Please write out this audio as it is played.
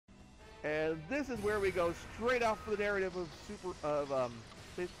And this is where we go straight off the narrative of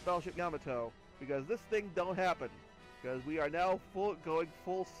Space Battleship Yamato, because this thing don't happen. Because we are now going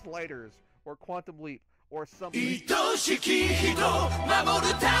full sliders, or quantum leap, or something.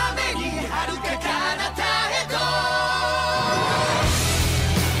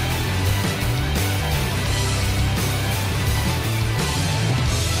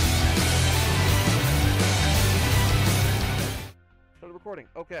 Started recording.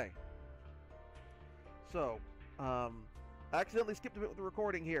 Okay. So, accidentally skipped a bit with the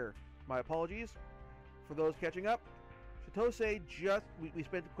recording here. My apologies. For those catching up, Chitose we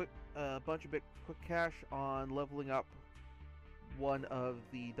spent a quick cash on leveling up one of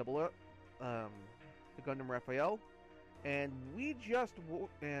the the Gundam Raphael, and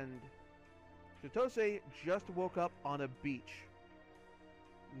Chitose just woke up on a beach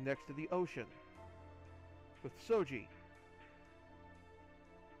next to the ocean with Soji.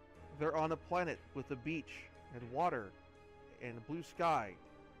 They're on a planet with a beach and water and a blue sky.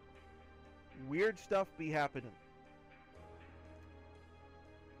 Weird stuff be happening.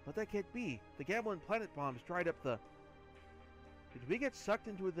 But that can't be. The Gamelin planet bombs dried up the... Did we get sucked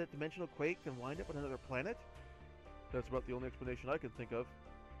into a dimensional quake and wind up on another planet? That's about the only explanation I can think of.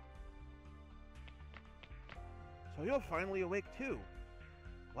 So you're finally awake too.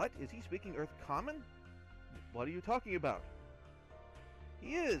 What? Is he speaking Earth Common? What are you talking about?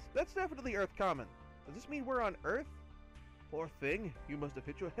 He is! That's definitely Earth Common! Does this mean we're on Earth? Poor thing, you must have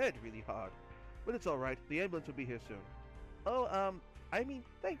hit your head really hard. But it's alright, the ambulance will be here soon. Oh, I mean,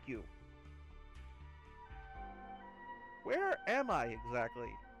 thank you. Where am I exactly?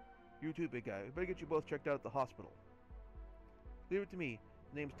 You too, big guy. We better get you both checked out at the hospital. Leave it to me.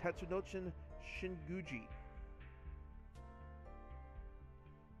 The name's Tatsunochin Shinguji.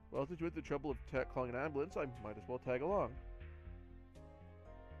 Well, since you went through the trouble of calling an ambulance, I might as well tag along.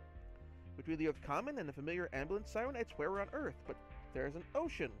 Between the Earth Common and the familiar ambulance siren, I swear we're on Earth, but there's an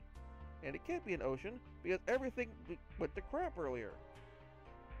ocean. And it can't be an ocean, because everything went to crap earlier.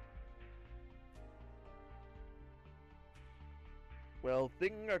 Well,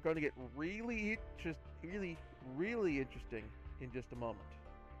 things are going to get really interesting in just a moment.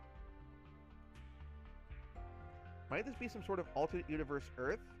 Might this be some sort of alternate universe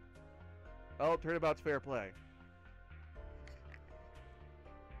Earth? Oh, turnabout's fair play.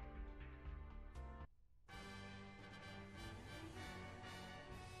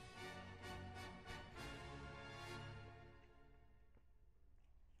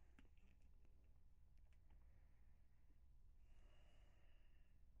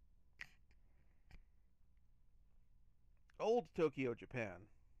 Old Tokyo, Japan.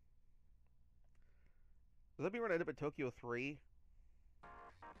 Does that mean we're gonna end up in Tokyo 3?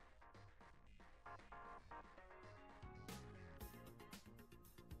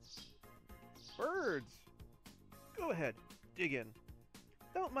 Birds! Go ahead, dig in.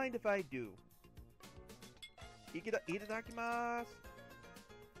 Don't mind if I do. Itadakimasu!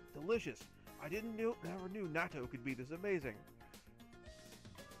 Delicious. I never knew natto could be this amazing.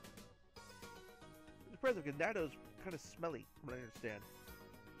 It's impressive because natto's kind of smelly, from what I understand.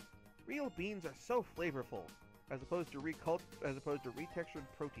 Real beans are so flavorful, as opposed to retextured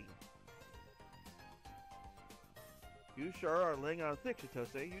protein. You sure are laying on thick,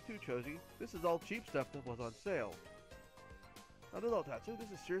 Chitose. You too, Choji. This is all cheap stuff that was on sale. Not at all, Tatsu. This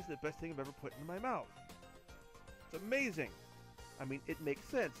is seriously the best thing I've ever put in my mouth. It's amazing. I mean, it makes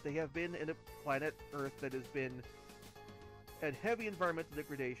sense. They have been in a planet, Earth, that has been at heavy environmental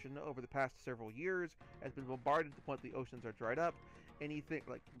degradation over the past several years, has been bombarded to the point the oceans are dried up. Anything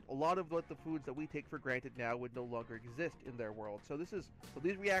like a lot of what the foods that we take for granted now would no longer exist in their world. So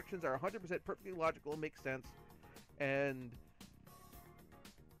these reactions are 100% perfectly logical, make sense, and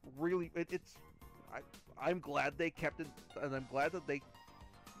really, I'm glad they kept it, and I'm glad that they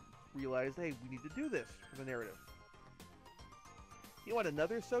realized, hey, we need to do this for the narrative. You want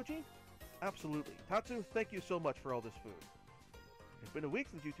another, Soji? Absolutely. Tatsu, thank you so much for all this food. It's been a week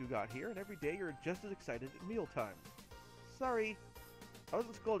since you two got here, and every day you're just as excited at mealtime. Sorry. I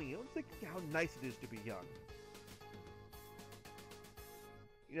wasn't scolding you. I was thinking how nice it is to be young.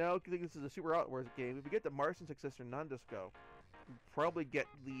 You know, I think this is a Super Outwars game. If we get the Martian successor, Nandesco, we'll probably get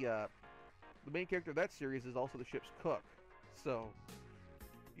the main character of that series is also the ship's cook. So,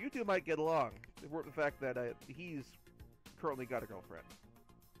 you two might get along. For the fact that he's currently got a girlfriend.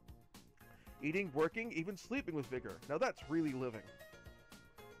 Eating, working, even sleeping with vigor. Now that's really living.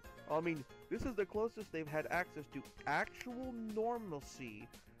 I mean, this is the closest they've had access to actual normalcy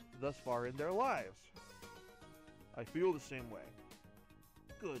thus far in their lives. I feel the same way.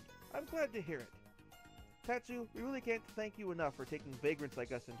 Good. I'm glad to hear it. Tatsu, we really can't thank you enough for taking vagrants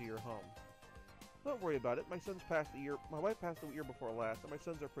like us into your home. Don't worry about it. My wife passed the year before last, and my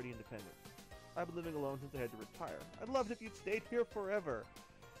sons are pretty independent. I've been living alone since I had to retire. I'd love it if you'd stayed here forever.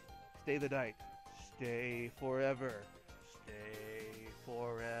 Stay the night. Stay forever. Stay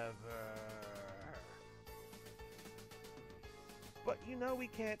forever. But you know we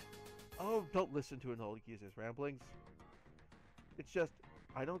can't... Oh, don't listen to an old geezer's ramblings. It's just,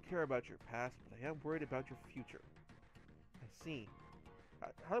 I don't care about your past, but I am worried about your future. I see.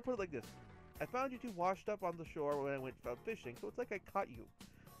 How to put it like this? I found you two washed up on the shore when I went out fishing, so it's like I caught you.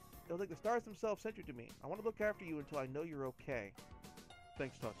 It was like the stars themselves sent you to me. I want to look after you until I know you're okay.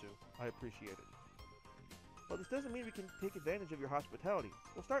 Thanks, Tatsu. I appreciate it. Well, this doesn't mean we can take advantage of your hospitality.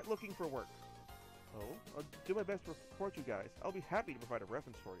 We'll start looking for work. Oh, I'll do my best to report you guys. I'll be happy to provide a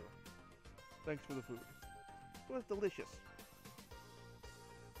reference for you. Thanks for the food. It was delicious.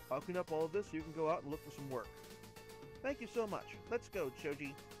 I'll clean up all of this so you can go out and look for some work. Thank you so much. Let's go,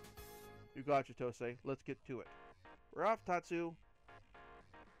 Choji. You got you, Chitose. Let's get to it. We're off, Tatsu.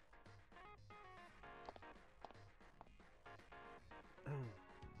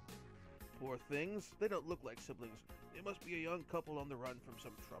 Poor things. They don't look like siblings. They must be a young couple on the run from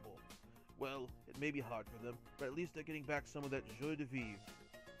some trouble. Well, it may be hard for them, but at least they're getting back some of that joie de vivre.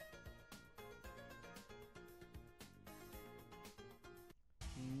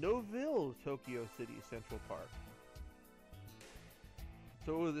 Noville, Tokyo City Central Park.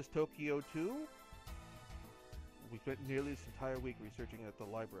 So is this Tokyo too? We spent nearly this entire week researching at the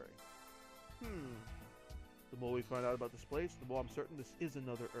library. The more we find out about this place, the more I'm certain this is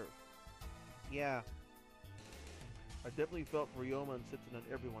another Earth. Yeah. I definitely felt for Ryoma and Sitsun and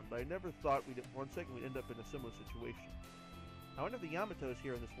everyone, but I never thought for 1 second we'd end up in a similar situation. I wonder if the Yamato is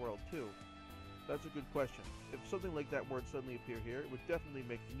here in this world too. That's a good question. If something like that were to suddenly appear here, it would definitely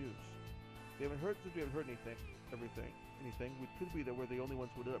make the news. We haven't heard anything, we could be that we're the only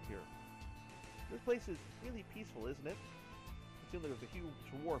ones who ended up here. This place is really peaceful, isn't it? It seemed like there was a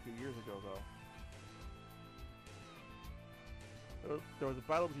huge war a few years ago, though. There was a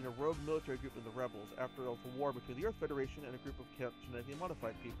battle between a rogue military group and the rebels after the war between the Earth Federation and a group of genetically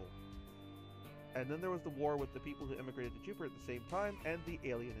modified people. And then there was the war with the people who immigrated to Jupiter at the same time and the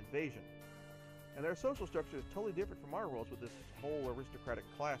alien invasion. And their social structure is totally different from our worlds with this whole aristocratic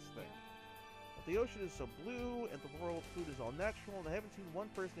class thing. But the ocean is so blue, and the world food is all natural, and I haven't seen one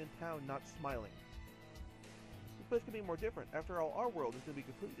person in town not smiling. This place could be more different. After all, our world is going to be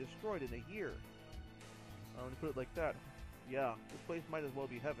completely destroyed in a year. When you put it like that, yeah, this place might as well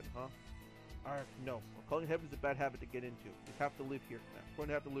be heaven, huh? No. Calling heaven is a bad habit to get into. You have to live here now. We're going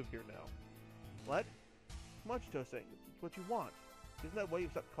to have to live here now. What? Come on, Chitose. It's what you want. Isn't that why you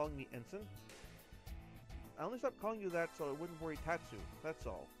stopped calling me Ensign? I only stopped calling you that so I wouldn't worry Tatsu. That's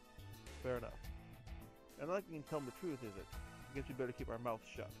all. Fair enough. And not like we can tell him the truth, is it? I guess we better keep our mouths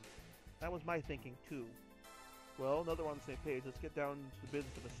shut. That was my thinking, too. Well, now that we're on the same page, let's get down to the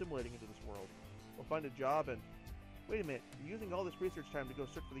business of assimilating into this world. We'll find a job and... Wait a minute, you're using all this research time to go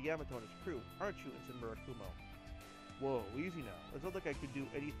search for the Yamato and his crew, aren't you, Ensign Murakumo? Whoa, easy now. It's not like I could do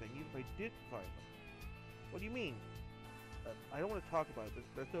anything, even if I did find them. What do you mean? I don't want to talk about it.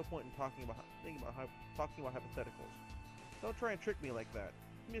 There's no point in talking about hypotheticals. Don't try and trick me like that.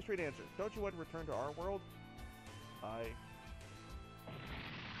 Give me a straight answer. Don't you want to return to our world?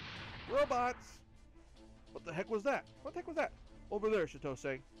 Robots! What the heck was that? What the heck was that? Over there,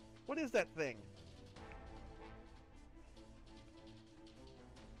 Chitose. What is that thing?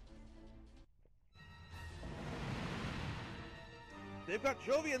 They've got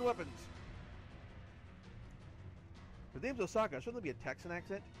Jovian weapons! The name's Osaka. Shouldn't there be a Texan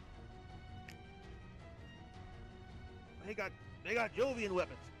accent? They got Jovian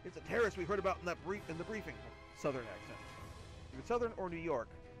weapons. It's a terrorist we heard about in the briefing. Southern accent. Either Southern or New York.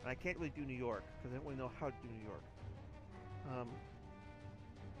 And I can't really do New York because I don't really know how to do New York.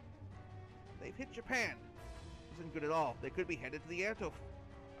 They've hit Japan. This isn't good at all. They could be headed to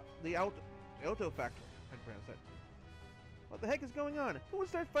the auto factory. I can pronounce that. What the heck is going on? Who would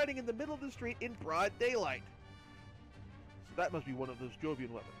start fighting in the middle of the street in broad daylight? So that must be one of those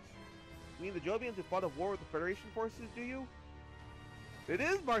Jovian weapons. You mean the Jovians who fought a war with the Federation forces, do you? It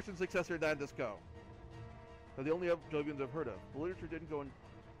is Martian successor Dandisco. They're the only Jovians I've heard of. The literature didn't go into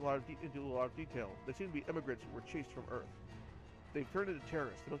a lot of detail. They seem to be immigrants who were chased from Earth. They've turned into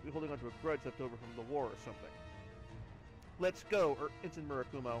terrorists. They must be holding onto a grudge left over from the war or something. Let's go, Ensign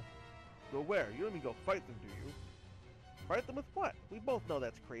Murakumo. Go where? You don't mean go fight them, do you? Fight them with what? We both know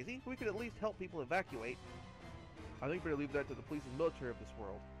that's crazy. We could at least help people evacuate. I think we better leave that to the police and military of this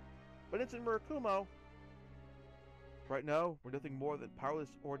world. But Ensign Murakumo... Right now, we're nothing more than powerless,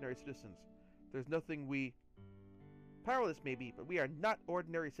 ordinary citizens. There's nothing we... Powerless maybe, but we are not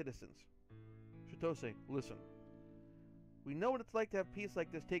ordinary citizens. Chitose, listen. We know what it's like to have peace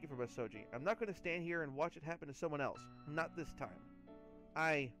like this taken from us, Soji. I'm not going to stand here and watch it happen to someone else. Not this time.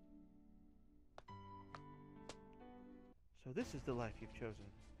 So this is the life you've chosen.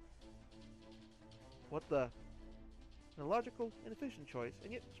 What the... An illogical and efficient choice,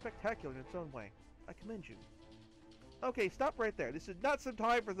 and yet spectacular in its own way. I commend you. Okay, stop right there. This is not some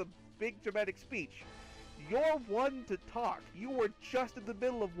time for the big dramatic speech. You're one to talk. You were just in the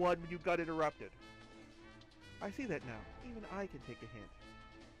middle of one when you got interrupted. I see that now. Even I can take a hint.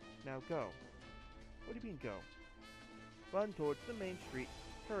 Now go. What do you mean go? Run towards the main street.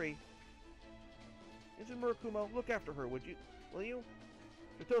 Hurry. Ensign Murakumo, look after her, would you? Will you?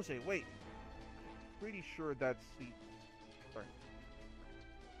 Chitose, wait. Pretty sure that's the... Sorry.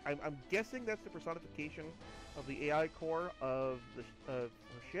 I'm guessing that's the personification of the AI core of her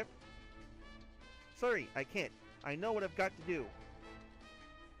ship. Sorry, I can't. I know what I've got to do.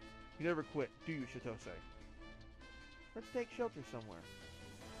 You never quit, do you, Chitose? Let's take shelter somewhere.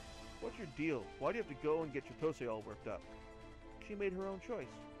 What's your deal? Why do you have to go and get Chitose all worked up? She made her own choice.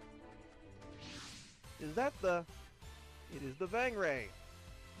 Is that the... It is the Vangray.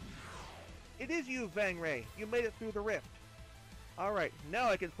 It is you, Vangray. You made it through the rift. Alright, now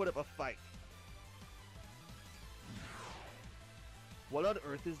I can put up a fight. What on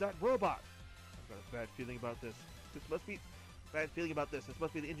earth is that robot? I've got a bad feeling about this. This must be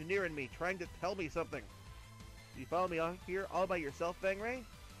the engineer in me trying to tell me something. You follow me on here all by yourself, Vangray?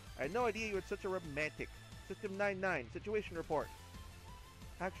 I had no idea you were such a romantic. System 99, situation report.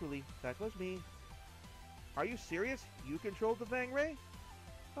 Actually, that was me. Are you serious? You controlled the Vangray?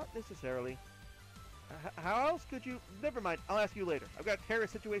 Not necessarily. How else could you... Never mind, I'll ask you later. I've got a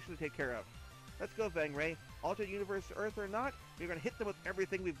terrorist situation to take care of. Let's go, Vangray. Alternate universe Earth or not, we're going to hit them with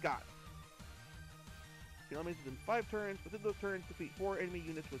everything we've got. The enemies within 5 turns. Within those turns, defeat 4 enemy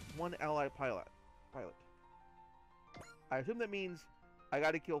units with 1 ally pilot. I assume that means I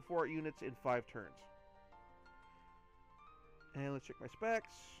got to kill 4 units in 5 turns. And let's check my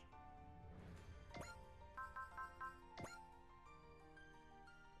specs.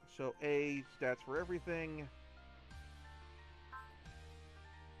 So A, stats for everything.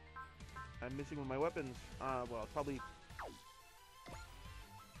 I'm missing one of my weapons. Well, probably...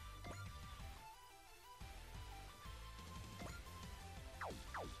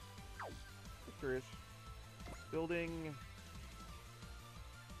 Just curious. Building...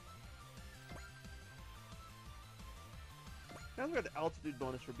 Now I've got the altitude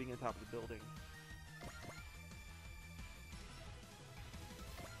bonus for being on top of the building.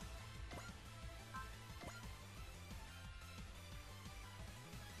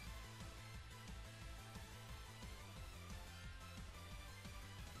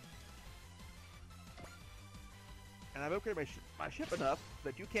 And I've upgraded my ship enough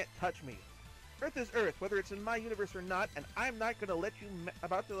that you can't touch me. Earth is Earth, whether it's in my universe or not, and I'm not going to let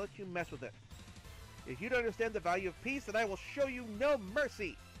you mess with it. If you don't understand the value of peace, then I will show you no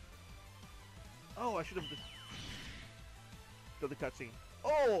mercy. Oh, I should have done the cutscene.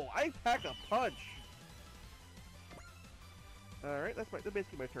 Oh, I pack a punch. All right, that's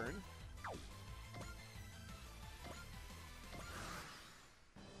basically my turn.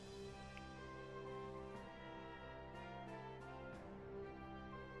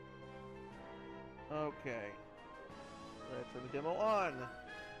 Okay. Let's turn the demo on.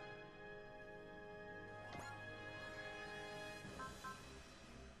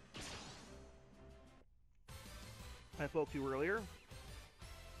 I spoke to you earlier.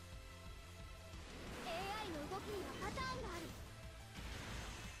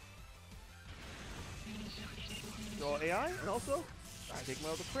 So AI, and also, I take my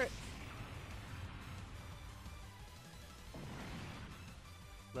other crit.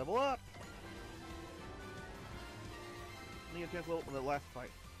 Level up! Need a chance to level up in the last fight.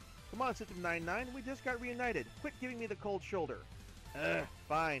 Come on, System 99, we just got reunited. Quit giving me the cold shoulder.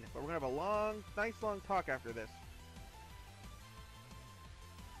 Fine, but we're gonna have a nice long talk after this.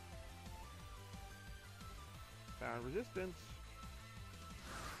 Found resistance.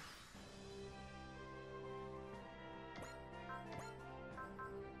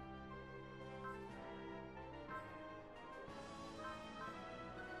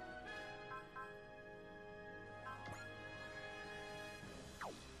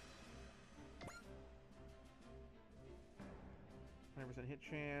 % hit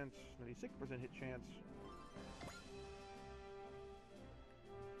chance, 96% hit chance.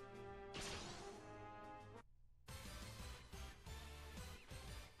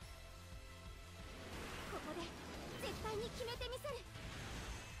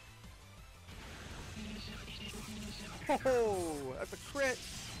 Oh, that's a crit!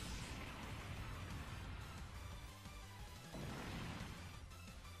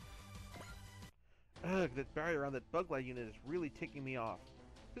 Ugh, that barrier around that bug light unit is really ticking me off.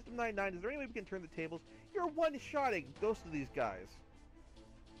 System 99, is there any way we can turn the tables? You're one-shotting most of these guys.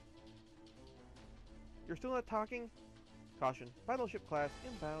 You're still not talking? Caution. Final ship class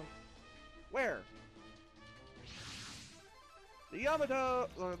inbound. Where? The Yamato!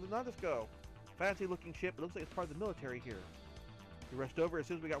 Or the Nadesco. Fancy-looking ship. It looks like it's part of the military here. We rushed over as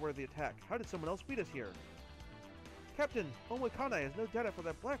soon as we got word of the attack. How did someone else beat us here? Captain, Omwakanai has no data for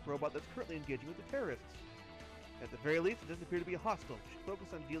that black robot that's currently engaging with the terrorists. At the very least, it doesn't appear to be a hostile. We should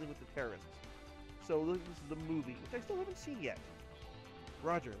focus on dealing with the terrorists. So this is a movie, which I still haven't seen yet.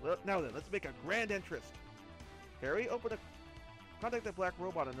 Roger. Now then, let's make a grand entrance. Harry, contact that black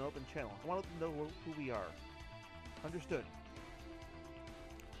robot on an open channel. I want to let them know who we are. Understood.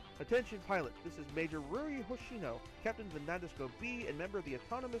 Attention pilot, this is Major Ruri Hoshino, captain of the Nadesco B and member of the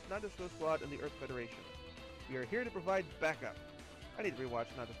autonomous Nadesco squad and the Earth Federation. We are here to provide backup. I need to rewatch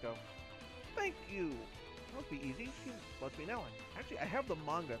Nadesco. Thank you! That must be easy. She lets me know. Actually, I have the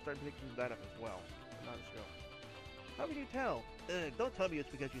manga. I started picking that up as well. Nadesco. How can you tell? Don't tell me it's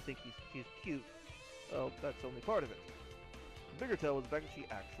because you think she's cute. Oh, that's only part of it. The bigger tell was the fact that she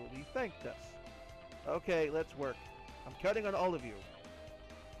actually thanked us. Okay, let's work. I'm counting on all of you.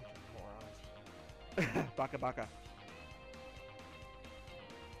 Morons. Baka baka.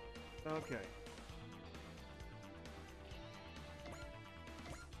 Okay.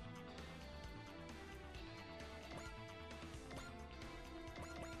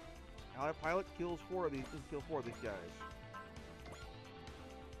 Our pilot kills four of these guys.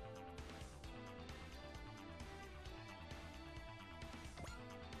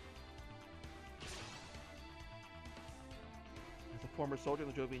 As a former soldier in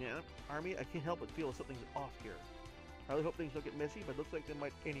the Jovian army, I can't help but feel something's off here. I really hope things don't get messy, but it looks like they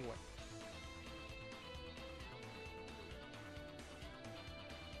might anyway.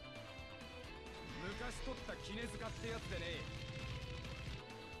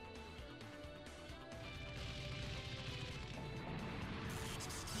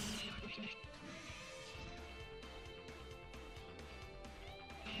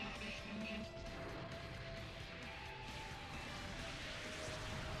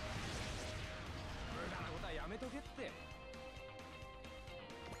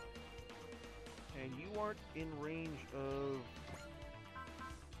 And you aren't in range of...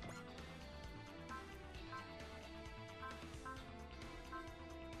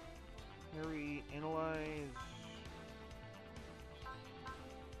 Harry, analyze...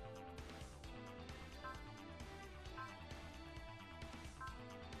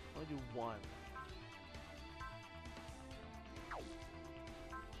 I'll do one.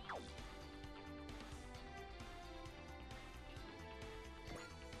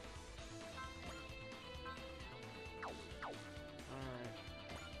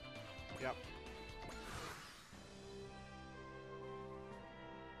 Yep.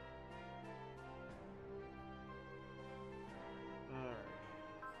 Alright.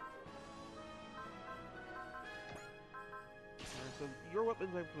 So your weapons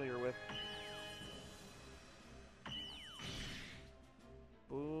I'm familiar with.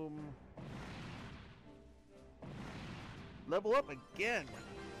 Boom. Level up again!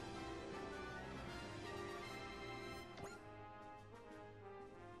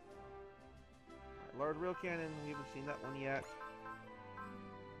 Large rail cannon, we haven't seen that one yet.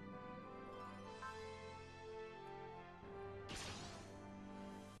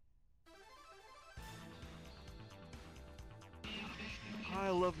 I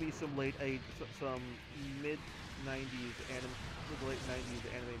love me some mid 90s anime, late 90s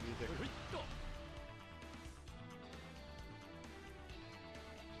anime music.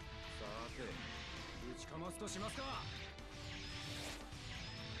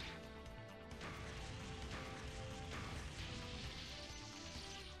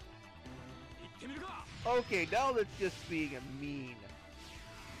 Okay, now that's just being a mean.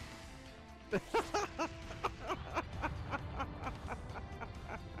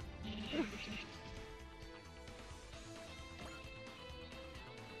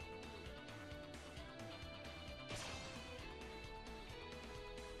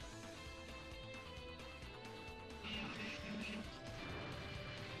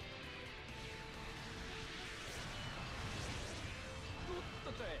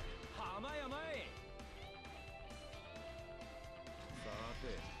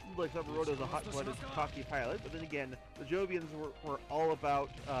 Like Savaroto's a hot-blooded, cocky pilot, but then again, the Jovians were all about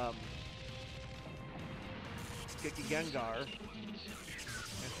Gengar and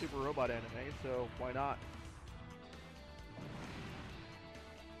Super Robot anime, so why not?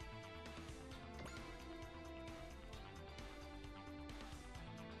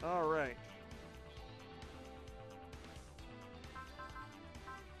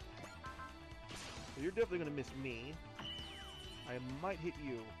 So you're definitely gonna miss me. I might hit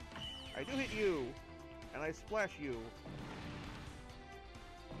you. I do hit you! And I splash you.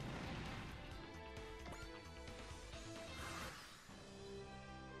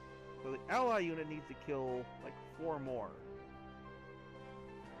 So the ally unit needs to kill, like, 4 more.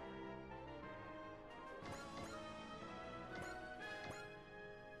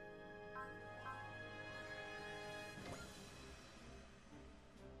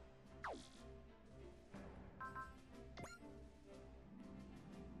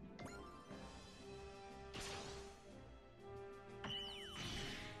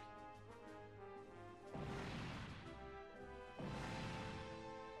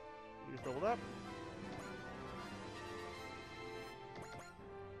 You just doubled up.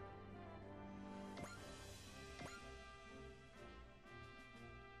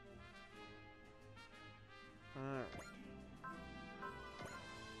 Alright.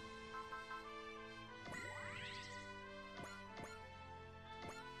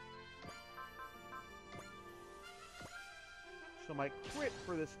 So my crit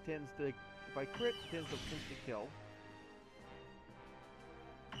for this tends to, if I crit, tends to kill.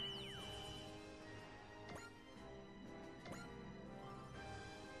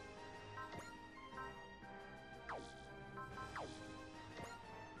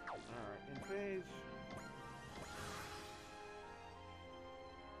 Alright, in phase.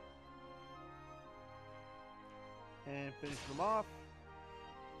 And finish them off.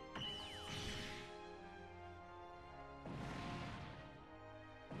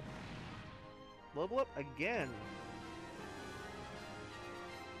 Level up again.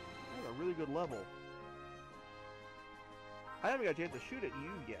 That's a really good level. I haven't got a chance to shoot at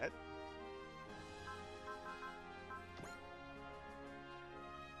you yet.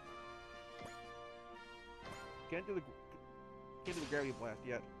 Can't do the gravity blast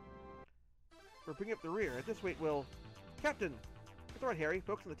yet. We're bringing up the rear. At this rate, we'll... Captain! That's alright, Harry.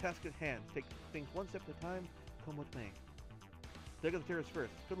 Focus on the task at hand. Take things one step at a time. Come what may. Dig up the terrace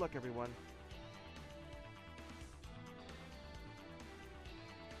first. Good luck, everyone.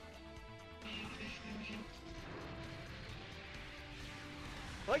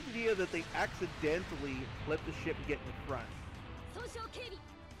 I like the idea that they accidentally let the ship get in front.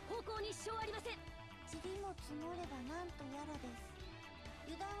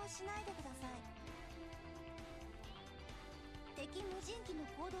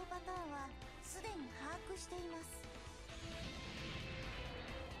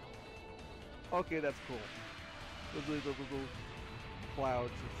 Okay, that's cool. Those little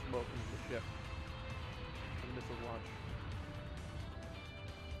clouds of smoke into the ship. And missile launch.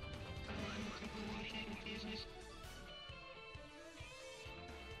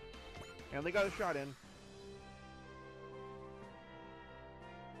 And they got a shot in.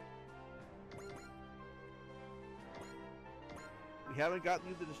 We haven't gotten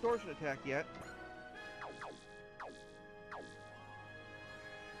you the distortion attack yet.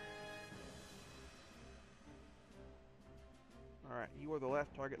 Alright, you are the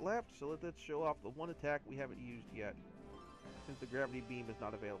last target left, so let's show off the one attack we haven't used yet, since the gravity beam is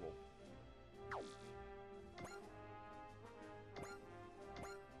not available.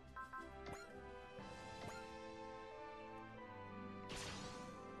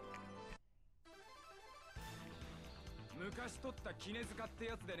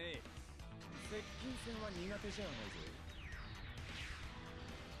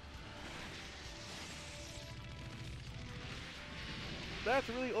 That's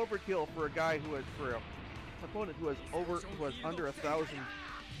really overkill for a guy who has, for an opponent who has under 1,000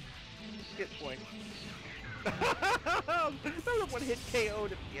 hit points. Another one hit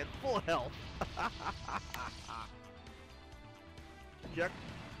KO'd at full health.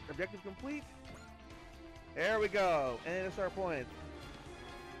 Objective complete. There we go. And it's our point.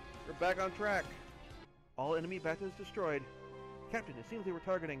 We're back on track. All enemy batteries destroyed. Captain, it seems they were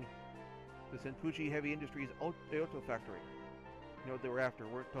targeting the Senpuchi Heavy Industries Kyoto factory. You know what they were after,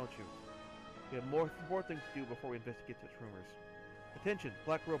 don't you? We have more things to do before we investigate such rumors. Attention,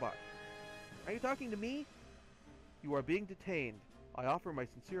 Black Robot. Are you talking to me? You are being detained. I offer my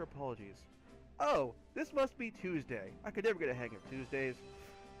sincere apologies. Oh, this must be Tuesday. I could never get a hang of Tuesdays.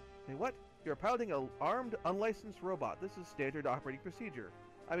 Hey, what? You're piloting an armed, unlicensed robot. This is standard operating procedure.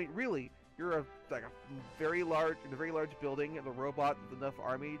 I mean, really, you're like a very large building, and the robot with enough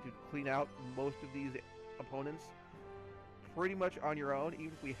army to clean out most of these opponents pretty much on your own, even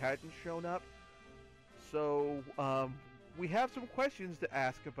if we hadn't shown up. So, we have some questions to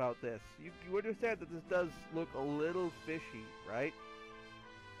ask about this. You understand that this does look a little fishy, right?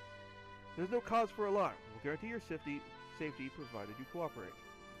 There's no cause for alarm. We'll guarantee your safety provided you cooperate.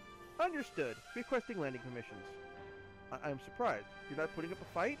 Understood. Requesting landing permissions. I'm surprised. You're not putting up a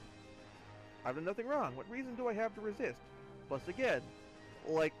fight? I've done nothing wrong. What reason do I have to resist? Plus again,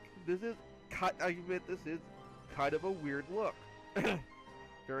 like, this is kind of a weird look.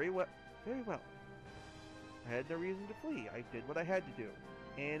 Very well. Very well. I had no reason to flee. I did what I had to do.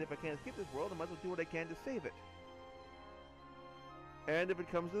 And if I can't escape this world, I might as well do what I can to save it. And if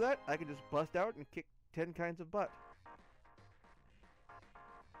it comes to that, I can just bust out and kick 10 kinds of butt.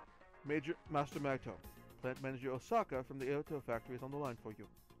 Master Magto, Plant Manager Osaka from the Aoto factory is on the line for you.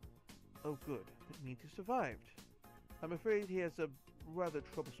 Oh good, that means he survived. I'm afraid he has a rather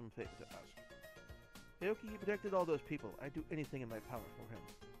troublesome fate to us. Aoki, he protected all those people. I'd do anything in my power for him.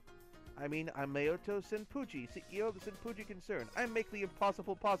 I mean, I'm Mayoto Senpuji, CEO of the Senpuji concern. I make the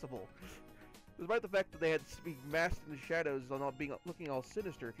impossible possible. Despite the fact that they had to be masked in the shadows and looking all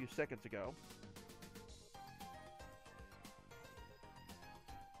sinister a few seconds ago.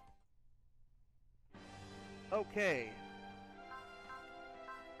 Okay.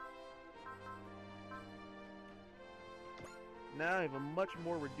 Now I have a much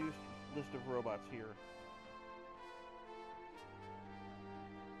more reduced list of robots here.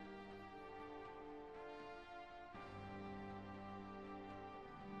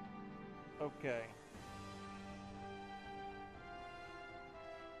 Okay.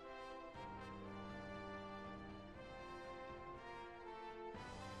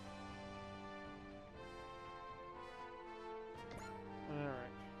 Alright.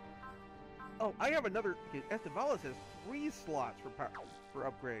 Oh, I have another. Estevalis has 3 slots for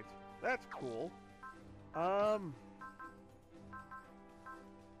upgrades. That's cool.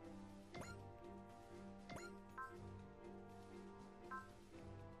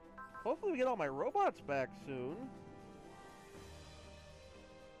 Hopefully we get all my robots back soon.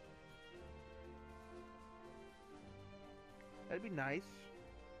 That'd be nice.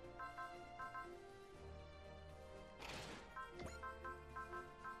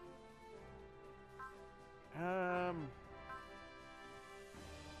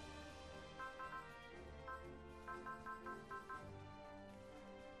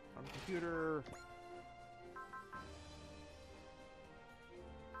 On the computer.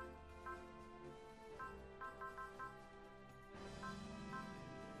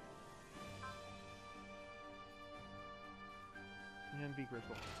 And B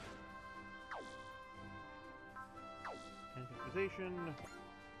crystal. And synchronization.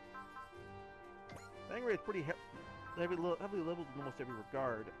 Angry is pretty heavily leveled in almost every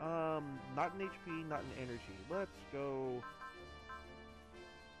regard. Not in HP, not in energy. Let's go.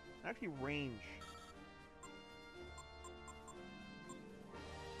 Actually, range.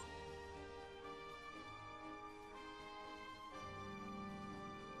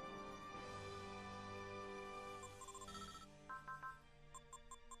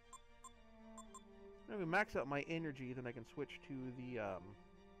 If I max out my energy, then I can switch to the,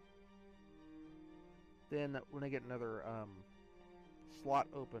 then when I get another, slot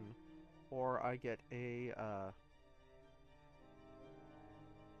open, or I get a,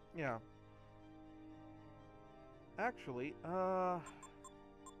 yeah. Actually,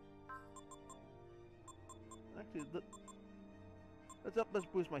 let's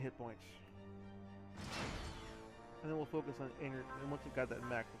boost my hit points. And then we'll focus on energy. And once we've got that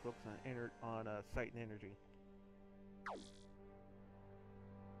max, we'll focus on sight and energy.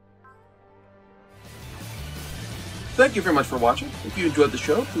 Thank you very much for watching. If you enjoyed the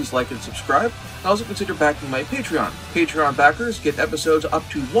show, please like and subscribe. And also consider backing my Patreon. Patreon backers get episodes up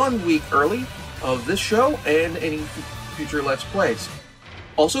to 1 week early of this show and any future Let's Plays.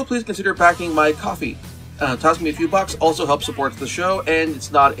 Also, please consider backing my Ko-fi. Tossing me a few bucks also helps support the show, and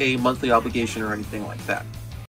it's not a monthly obligation or anything like that.